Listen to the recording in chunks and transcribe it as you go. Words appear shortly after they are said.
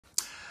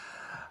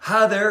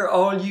Hi there,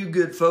 all you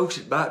good folks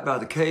at Bite by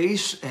the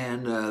Case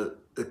and the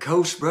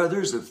Coast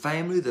Brothers, the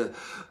family, the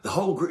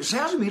whole group.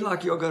 Sounds to me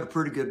like y'all got a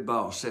pretty good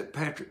boss, that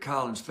Patrick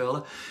Collins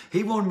fella.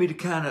 He wanted me to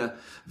kind of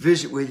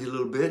visit with you a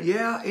little bit.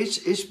 Yeah,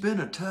 it's been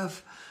a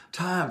tough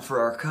time for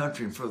our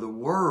country and for the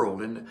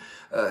world. And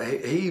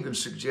he even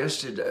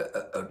suggested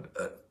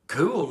a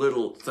cool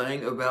little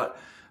thing about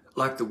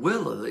like the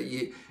willow, that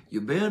you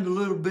bend a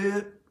little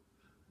bit,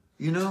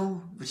 you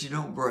know, but you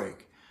don't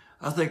break.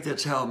 I think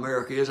that's how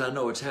America is. I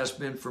know it has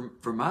been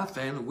for my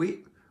family.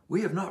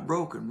 We have not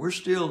broken. We're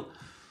still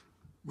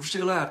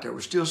out there.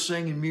 We're still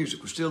singing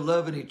music. We're still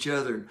loving each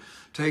other and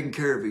taking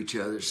care of each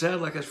other. It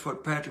sounds like that's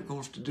what Patrick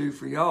wants to do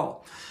for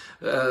y'all.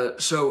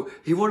 So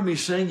he wanted me to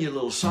sing you a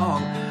little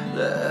song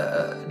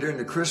during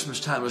the Christmas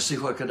time. Let's see,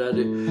 what could I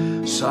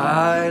do?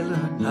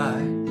 Silent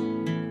night,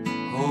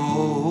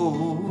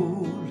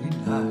 holy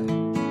night,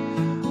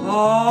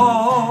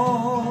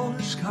 all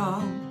is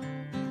calm,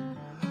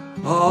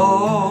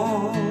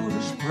 all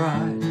is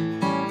bright,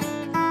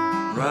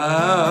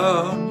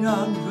 round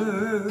yon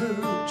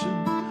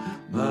virgin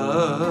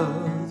mother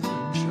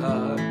and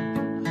child,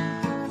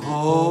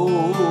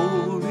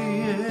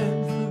 holy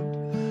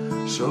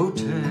infant, so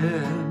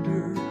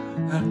tender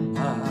and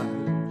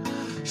mild,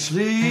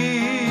 sleep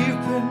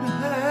in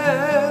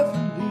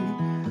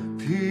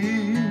heavenly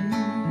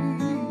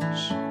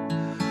peace,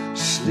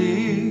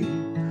 sleep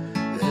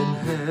in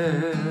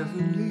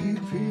heavenly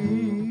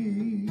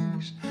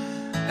peace.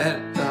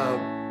 And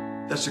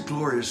that's a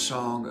glorious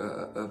song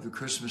of the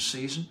Christmas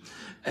season,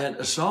 and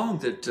a song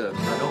that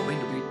I don't mean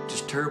to be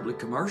just terribly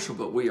commercial,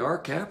 but we are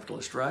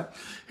capitalists, right?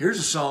 Here's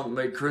a song that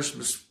made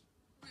Christmas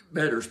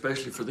better,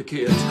 especially for the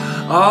kids.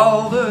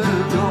 All the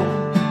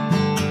gold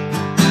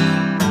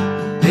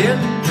in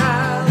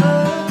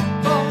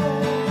California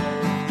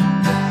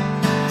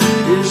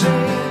is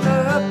in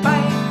a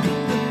bank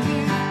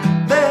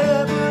in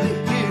Beverly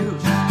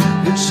Hills.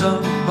 It's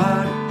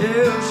somebody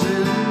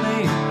else's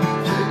name.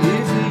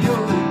 If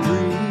you're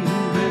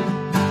dreaming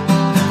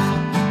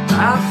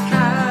of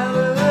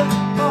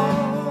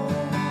California,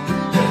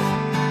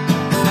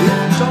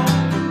 it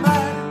don't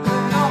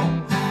matter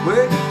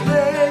where you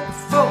played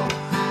before.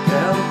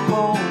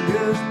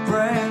 California's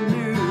brand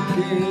new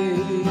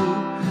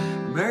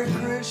game. Merry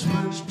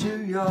Christmas to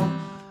y'all.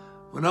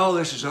 When all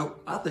this is over,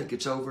 I think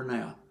it's over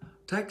now.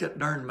 Take that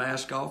darn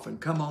mask off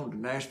and come on to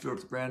Nashville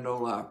at the Grand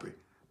Ole Opry.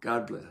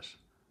 God bless.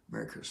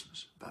 Merry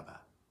Christmas. Bye-bye.